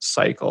buying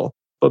cycle.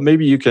 But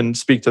maybe you can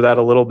speak to that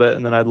a little bit.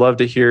 And then I'd love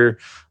to hear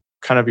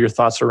kind of your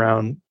thoughts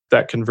around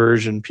that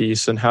conversion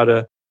piece and how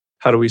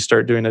do we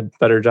start doing a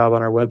better job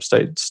on our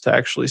websites to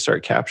actually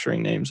start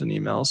capturing names and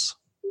emails.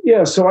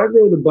 Yeah, so I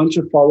wrote a bunch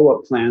of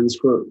follow-up plans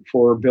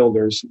for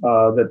builders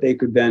that they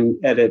could then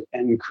edit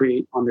and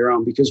create on their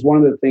own. Because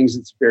one of the things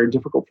that's very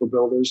difficult for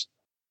builders,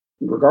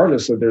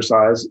 regardless of their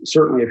size,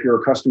 certainly if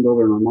you're a custom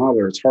builder and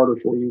remodeler, it's harder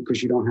for you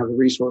because you don't have the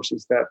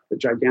resources that the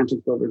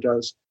gigantic builder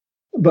does.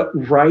 But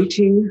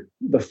writing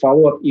the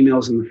follow-up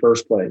emails in the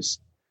first place.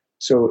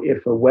 So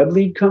if a web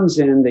lead comes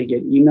in, they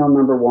get email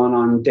number 1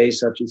 on day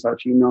such and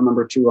such, email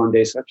number 2 on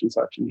day such and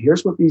such. And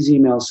here's what these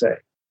emails say.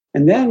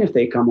 And then if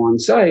they come on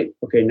site,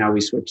 okay, now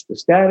we switch the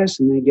status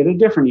and they get a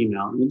different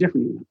email and a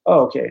different email. Oh,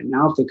 okay. And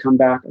now if they come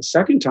back a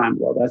second time,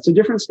 well, that's a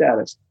different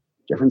status,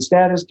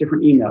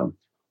 different email.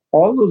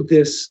 All of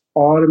this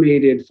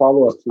automated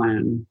follow-up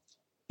plan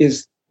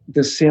is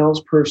the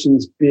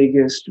salesperson's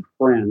biggest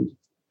friend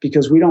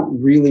because we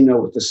don't really know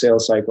what the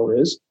sales cycle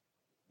is.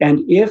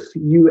 And if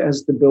you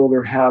as the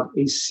builder have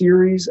a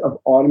series of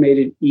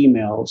automated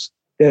emails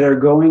that are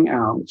going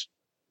out,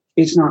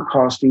 it's not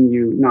costing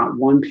you not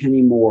 1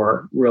 penny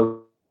more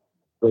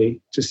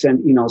really to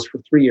send emails for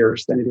 3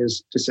 years than it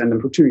is to send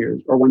them for 2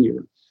 years or 1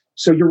 year.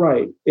 So you're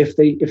right. If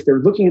they're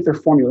looking at their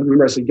formula,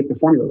 remember I said get the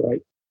formula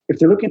right. If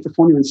they're looking at the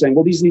formula and saying,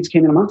 well, these leads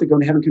came in a month ago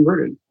and they haven't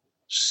converted.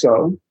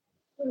 So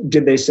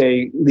did they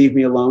say, leave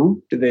me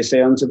alone? Did they say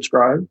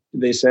unsubscribe?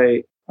 Did they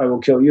say, I will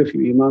kill you if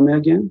you email me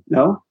again?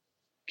 No.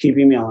 Keep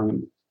emailing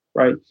them,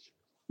 right?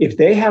 If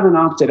they haven't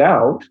opted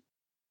out,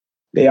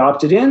 They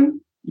opted in,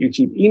 you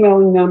keep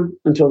emailing them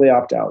until they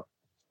opt out,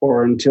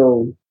 or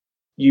until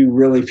you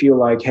really feel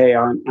like, hey,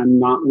 I'm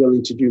not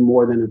willing to do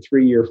more than a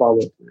 3-year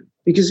follow-up plan,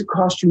 because it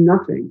costs you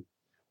nothing.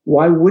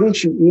 Why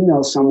wouldn't you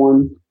email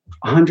someone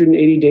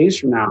 180 days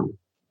from now?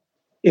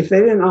 If they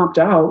didn't opt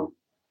out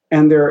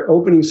and they're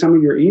opening some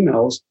of your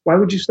emails, why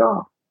would you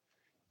stop?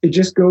 It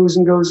just goes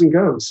and goes and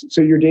goes.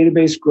 So your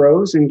database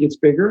grows and gets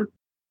bigger.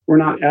 We're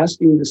not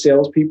asking the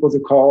salespeople to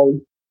call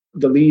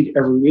the lead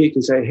every week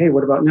and say, hey,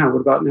 what about now?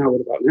 What about now?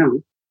 What about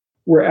now?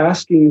 We're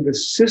asking the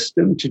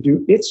system to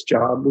do its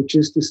job, which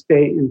is to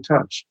stay in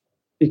touch,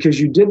 because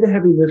you did the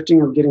heavy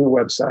lifting of getting a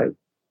website.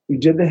 You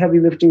did the heavy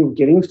lifting of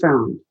getting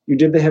found. You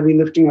did the heavy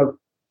lifting of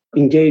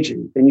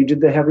engaging. Then you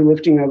did the heavy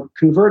lifting of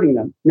converting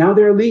them. Now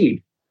they're a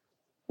lead.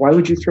 Why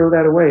would you throw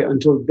that away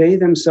until they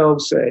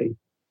themselves say,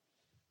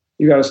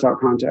 you got to stop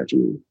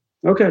contacting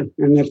me? Okay.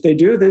 And if they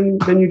do,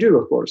 then you do,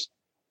 of course.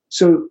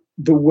 So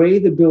the way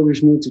the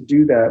builders need to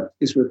do that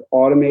is with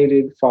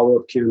automated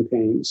follow-up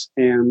campaigns.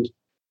 And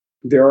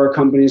there are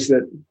companies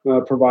that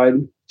provide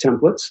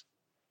templates.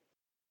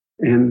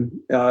 And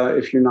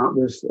if you're not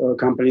with a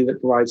company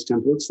that provides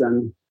templates,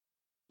 then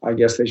I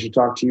guess they should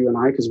talk to you and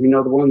I, because we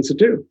know the ones that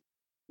do.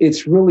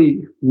 It's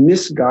really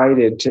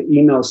misguided to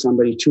email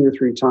somebody 2 or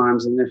 3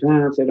 times, and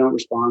if they don't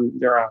respond,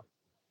 they're out.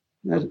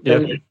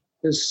 That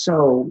is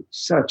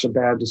such a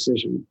bad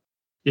decision.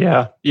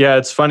 Yeah.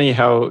 It's funny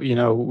how,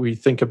 we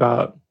think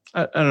about,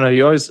 I don't know,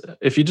 you always,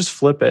 if you just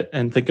flip it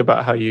and think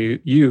about how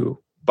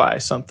you buy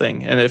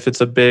something, and if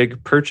it's a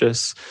big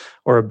purchase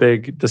or a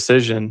big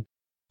decision,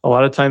 a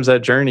lot of times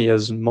that journey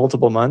is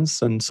multiple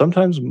months and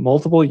sometimes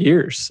multiple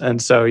years.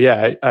 And so,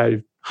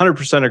 I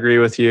 100% agree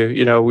with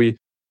you.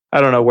 I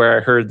don't know where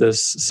I heard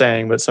this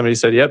saying, but somebody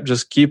said, yep,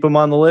 just keep them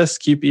on the list,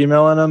 keep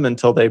emailing them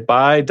until they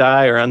buy,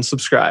 die, or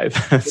unsubscribe.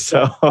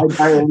 So,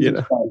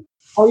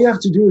 all you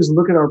have to do is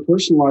look at our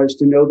personal lives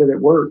to know that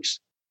it works.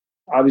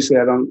 Obviously,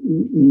 I don't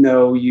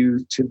know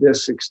you to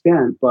this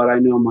extent, but I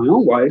know my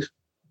own wife,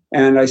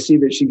 and I see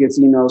that she gets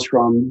emails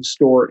from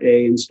store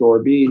A and store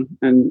B.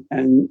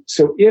 And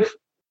so if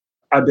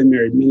I've been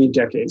married many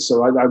decades,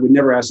 so I would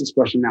never ask this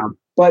question now.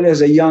 But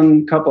as a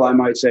young couple, I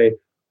might say,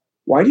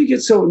 why do you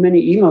get so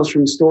many emails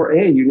from store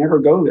A? You never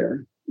go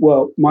there.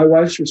 Well, my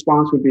wife's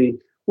response would be,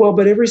 well,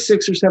 but every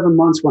 6 or 7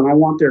 months when I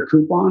want their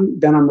coupon,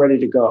 then I'm ready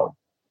to go.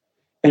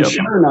 And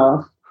Sure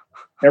enough,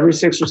 every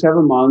 6 or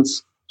 7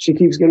 months, she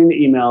keeps getting the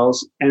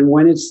emails. And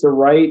when it's the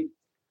right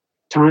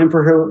time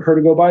for her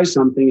to go buy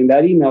something, and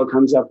that email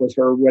comes up with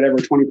her whatever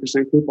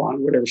 20%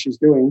 coupon, whatever she's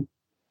doing,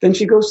 then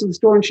she goes to the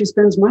store and she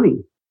spends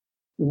money.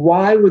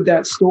 Why would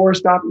that store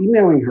stop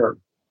emailing her?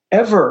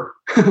 Ever.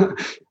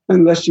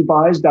 Unless she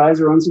buys,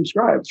 dies, or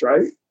unsubscribes,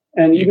 right?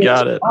 And even if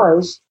she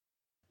buys,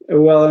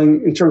 well,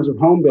 in terms of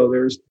home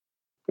builders,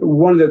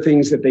 one of the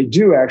things that they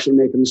do actually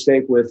make a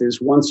mistake with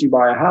is once you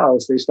buy a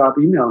house, they stop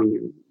emailing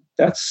you.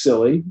 That's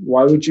silly.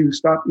 Why would you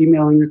stop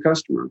emailing the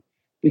customer?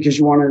 Because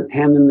you want to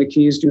hand them the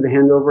keys, do the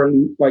handover,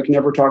 and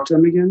never talk to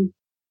them again?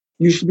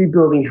 You should be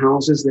building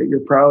houses that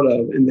you're proud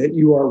of and that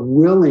you are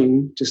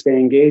willing to stay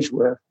engaged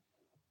with.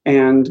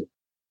 And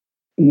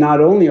not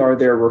only are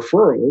there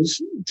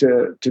referrals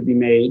to be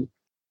made,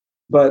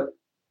 but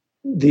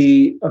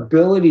the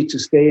ability to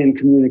stay in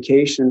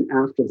communication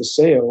after the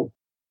sale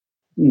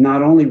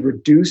not only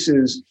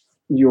reduces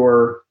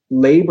your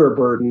labor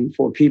burden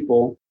for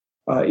people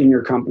in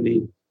your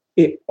company,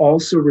 it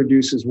also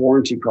reduces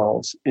warranty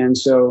calls. And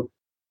so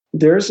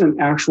there's an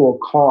actual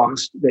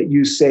cost that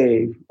you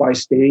save by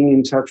staying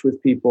in touch with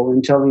people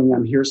and telling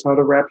them, here's how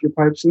to wrap your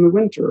pipes in the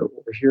winter,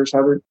 or here's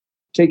how to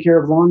take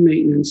care of lawn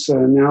maintenance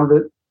now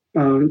that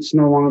it's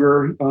no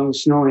longer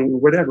snowing, or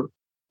whatever.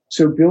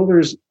 So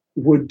builders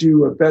would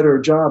do a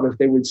better job if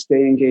they would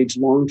stay engaged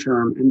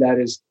long-term, and that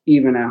is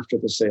even after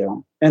the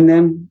sale. And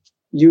then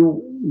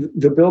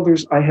the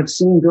builders, I have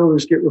seen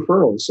builders get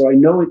referrals. So I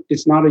know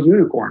it's not a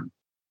unicorn.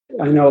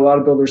 I know a lot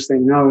of builders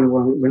think, no,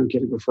 we don't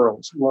get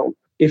referrals. Well,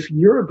 if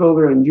you're a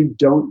builder and you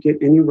don't get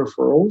any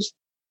referrals,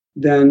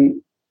 then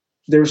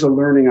there's a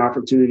learning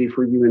opportunity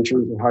for you in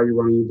terms of how you're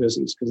running your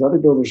business, because other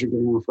builders are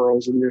getting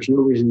referrals and there's no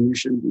reason you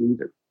shouldn't be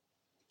either.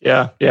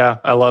 Yeah.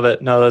 I love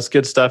it. No, that's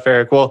good stuff,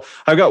 Eric. Well,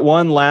 I've got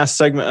one last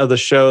segment of the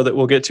show that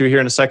we'll get to here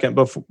in a second.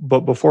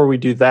 But before we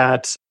do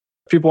that,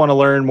 if people want to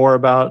learn more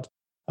about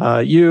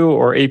you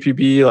or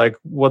APB,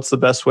 what's the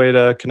best way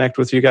to connect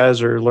with you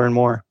guys or learn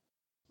more?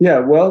 Yeah,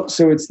 well,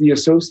 so it's the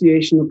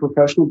Association of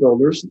Professional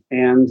Builders,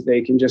 and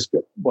they can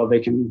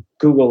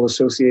Google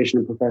Association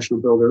of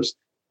Professional Builders.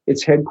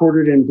 It's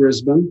headquartered in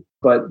Brisbane,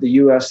 but the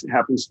US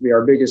happens to be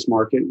our biggest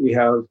market. We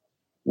have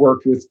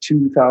worked with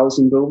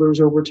 2,000 builders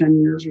over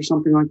 10 years or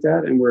something like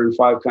that, and we're in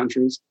 5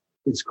 countries.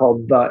 It's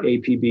called the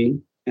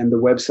APB, and the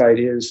website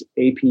is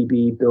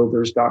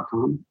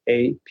apbbuilders.com,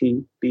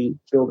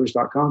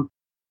 apbbuilders.com.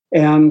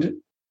 And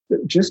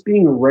just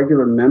being a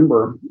regular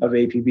member of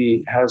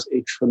APB has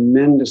a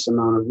tremendous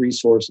amount of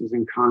resources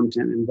and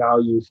content and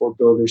value for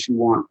builders who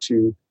want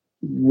to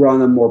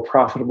run a more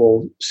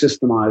profitable,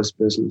 systemized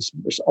business.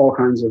 There's all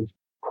kinds of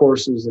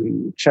courses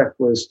and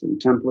checklists and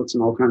templates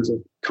and all kinds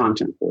of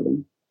content for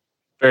them.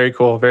 Very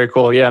cool. Very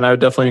cool. Yeah. And I would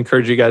definitely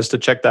encourage you guys to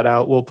check that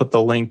out. We'll put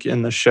the link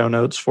in the show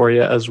notes for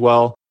you as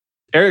well.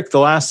 Eric, the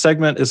last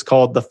segment is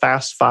called the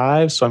Fast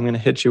Five. So I'm going to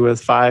hit you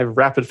with 5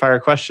 rapid fire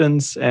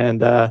questions and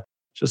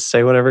just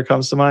say whatever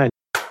comes to mind.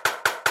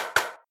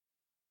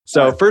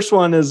 So first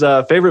one is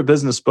favorite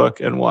business book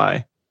and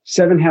why?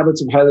 7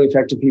 Habits of Highly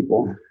Effective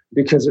People,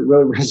 because it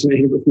really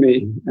resonated with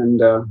me.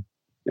 And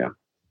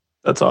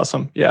That's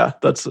awesome. Yeah,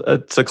 it's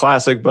a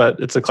classic, but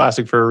it's a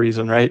classic for a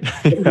reason, right?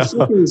 The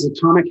second is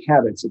Atomic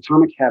Habits.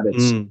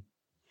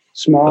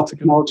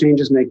 Small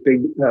changes make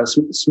big.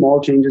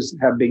 Small changes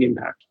have big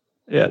impact.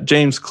 Yeah,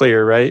 James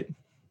Clear, right?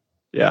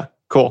 Yeah,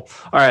 cool.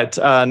 All right.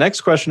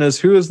 Next question is: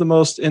 who is the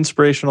most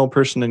inspirational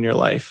person in your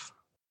life?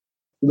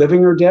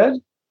 Living or dead?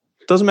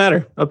 Doesn't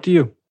matter. Up to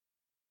you.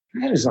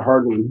 That is a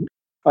hard one.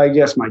 I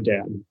guess my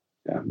dad.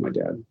 Yeah, my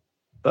dad.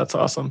 That's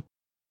awesome.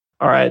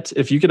 All right.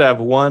 If you could have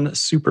one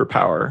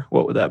superpower,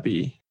 what would that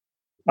be?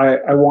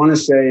 I want to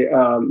say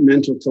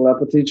mental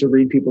telepathy, to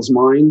read people's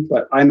mind,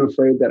 but I'm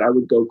afraid that I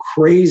would go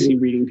crazy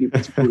reading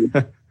people's mind.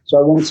 So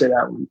I won't say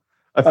that one.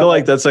 I feel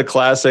like that's a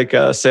classic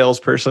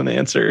salesperson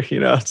answer.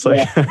 It's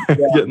like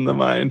get in the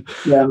mind.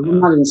 Yeah, I'm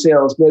not in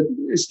sales, but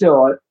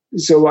still.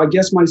 So I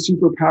guess my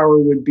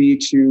superpower would be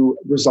to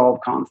resolve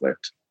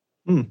conflict.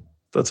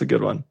 That's a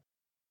good one.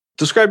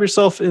 Describe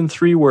yourself in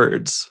 3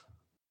 words.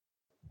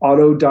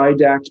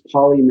 Autodidact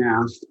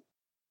polymath,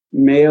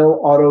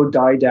 male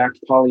autodidact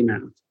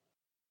polymath.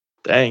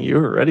 Dang, you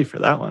were ready for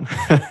that one.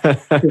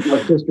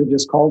 My sister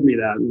just called me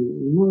that.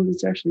 Well,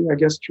 it's actually, I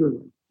guess,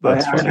 true. I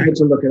had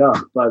to look it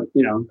up, but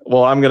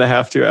Well, I'm going to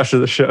have to after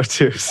the show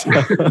too. So.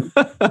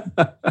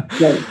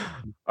 Yeah.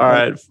 All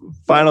right.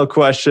 Final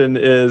question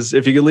is,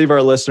 if you could leave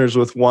our listeners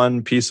with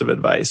one piece of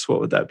advice,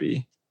 what would that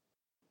be?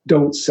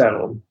 Don't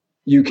settle.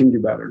 You can do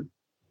better.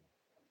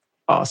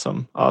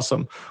 Awesome.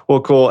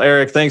 Well, cool.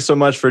 Eric, thanks so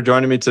much for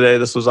joining me today.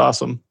 This was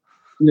awesome.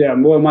 Yeah,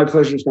 well, my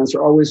pleasure,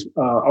 Spencer. Always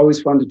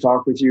fun to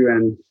talk with you,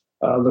 and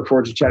look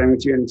forward to chatting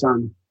with you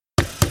anytime.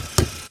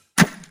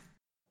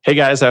 Hey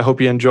guys, I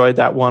hope you enjoyed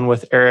that one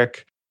with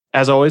Eric.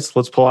 As always,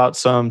 let's pull out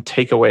some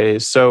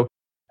takeaways. So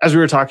as we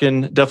were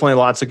talking, definitely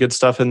lots of good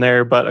stuff in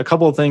there, but a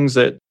couple of things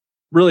that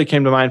really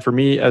came to mind for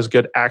me as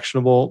good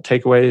actionable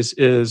takeaways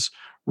is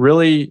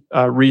really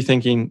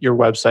rethinking your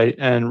website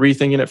and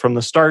rethinking it from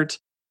the start.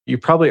 You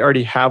probably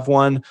already have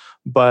one,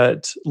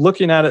 but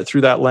looking at it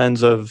through that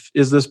lens of,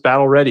 is this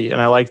battle ready?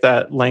 And I like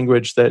that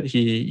language that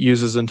he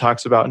uses and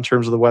talks about in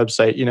terms of the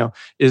website.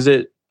 Is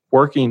it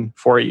working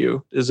for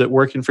you? Is it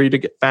working for you to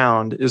get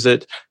found? Is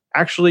it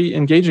actually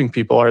engaging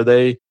people? Are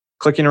they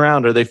clicking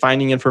around? Are they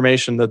finding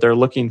information that they're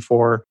looking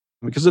for?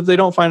 Because if they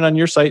don't find it on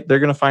your site, they're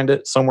going to find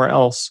it somewhere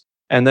else.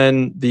 And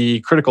then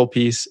the critical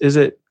piece, is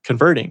it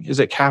converting? Is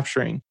it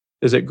capturing?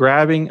 Is it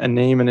grabbing a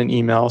name and an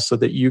email so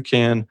that you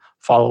can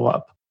follow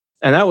up?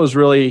 And that was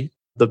really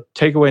the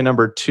takeaway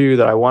number 2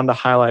 that I wanted to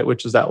highlight,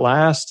 which is that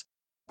last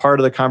part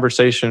of the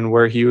conversation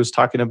where he was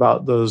talking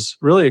about those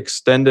really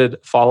extended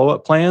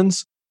follow-up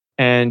plans.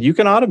 And you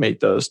can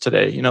automate those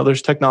today.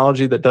 There's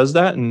technology that does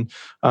that. And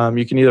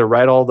you can either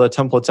write all the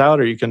templates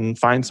out or you can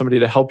find somebody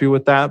to help you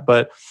with that.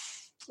 But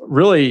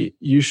really,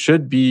 you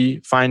should be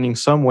finding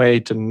some way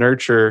to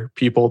nurture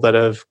people that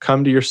have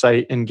come to your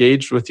site,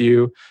 engaged with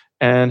you,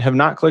 and have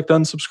not clicked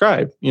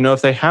unsubscribe.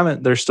 If they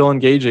haven't, they're still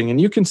engaging. And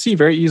you can see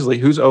very easily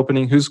who's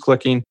opening, who's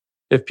clicking.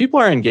 If people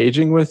are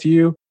engaging with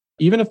you,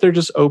 even if they're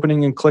just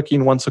opening and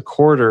clicking once a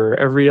quarter,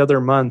 every other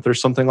month or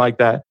something like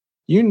that,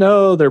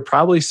 they're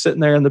probably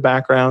sitting there in the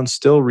background,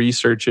 still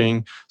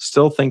researching,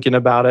 still thinking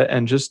about it,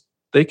 and just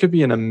they could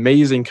be an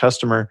amazing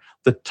customer.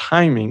 The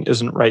timing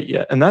isn't right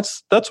yet. And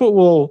that's what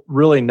we'll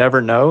really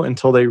never know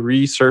until they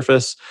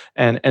resurface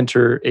and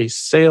enter a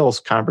sales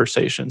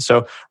conversation.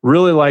 So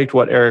really liked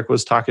what Eric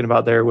was talking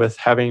about there with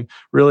having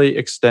really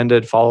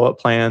extended follow-up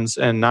plans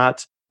and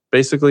not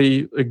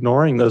basically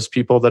ignoring those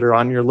people that are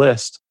on your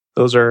list.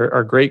 Those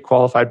are great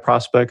qualified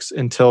prospects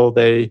until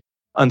they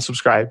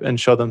unsubscribe and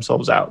show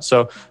themselves out.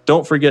 So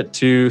don't forget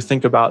to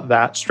think about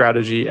that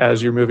strategy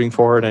as you're moving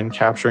forward and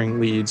capturing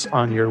leads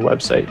on your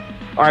website.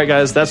 All right,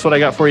 guys, that's what I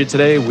got for you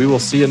today. We will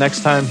see you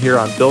next time here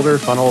on Builder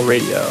Funnel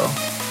Radio.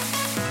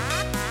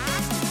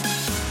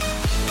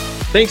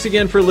 Thanks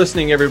again for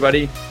listening,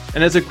 everybody.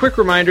 And as a quick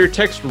reminder,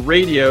 text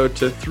radio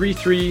to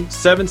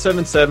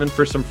 33777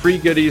 for some free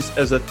goodies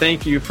as a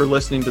thank you for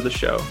listening to the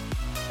show.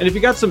 And if you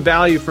got some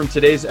value from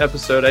today's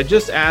episode, I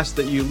just ask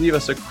that you leave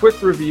us a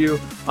quick review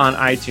on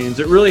iTunes.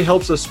 It really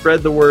helps us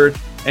spread the word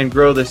and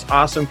grow this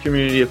awesome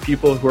community of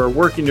people who are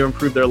working to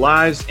improve their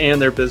lives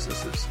and their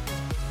businesses.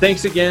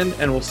 Thanks again,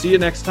 and we'll see you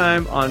next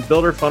time on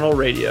Builder Funnel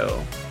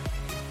Radio.